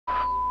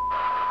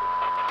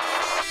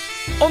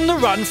On the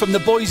run from the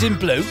boys in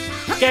blue,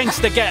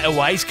 Gangster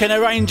Getaways can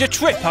arrange a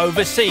trip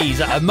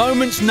overseas at a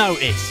moment's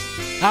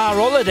notice. Our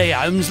holiday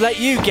homes let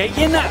you get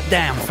your nut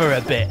down for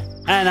a bit,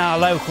 and our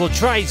local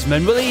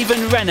tradesmen will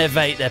even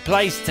renovate the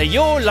place to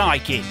your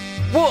liking.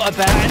 What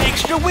about an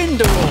extra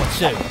window or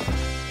two?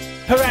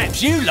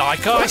 Perhaps you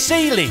like high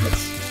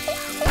ceilings.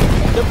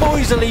 The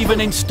boys will even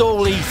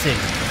install heating.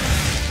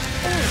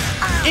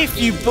 If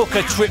you book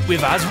a trip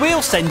with us,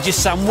 we'll send you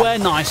somewhere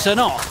nice and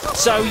hot,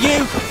 so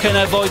you can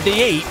avoid the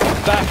heat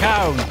back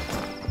home.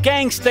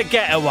 Gangster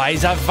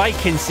Getaways have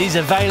vacancies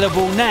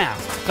available now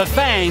for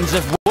fans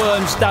of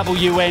Worms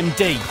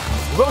W.M.D,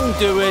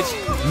 Wrongdoers,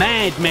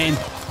 Madmen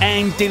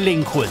and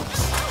Delinquents.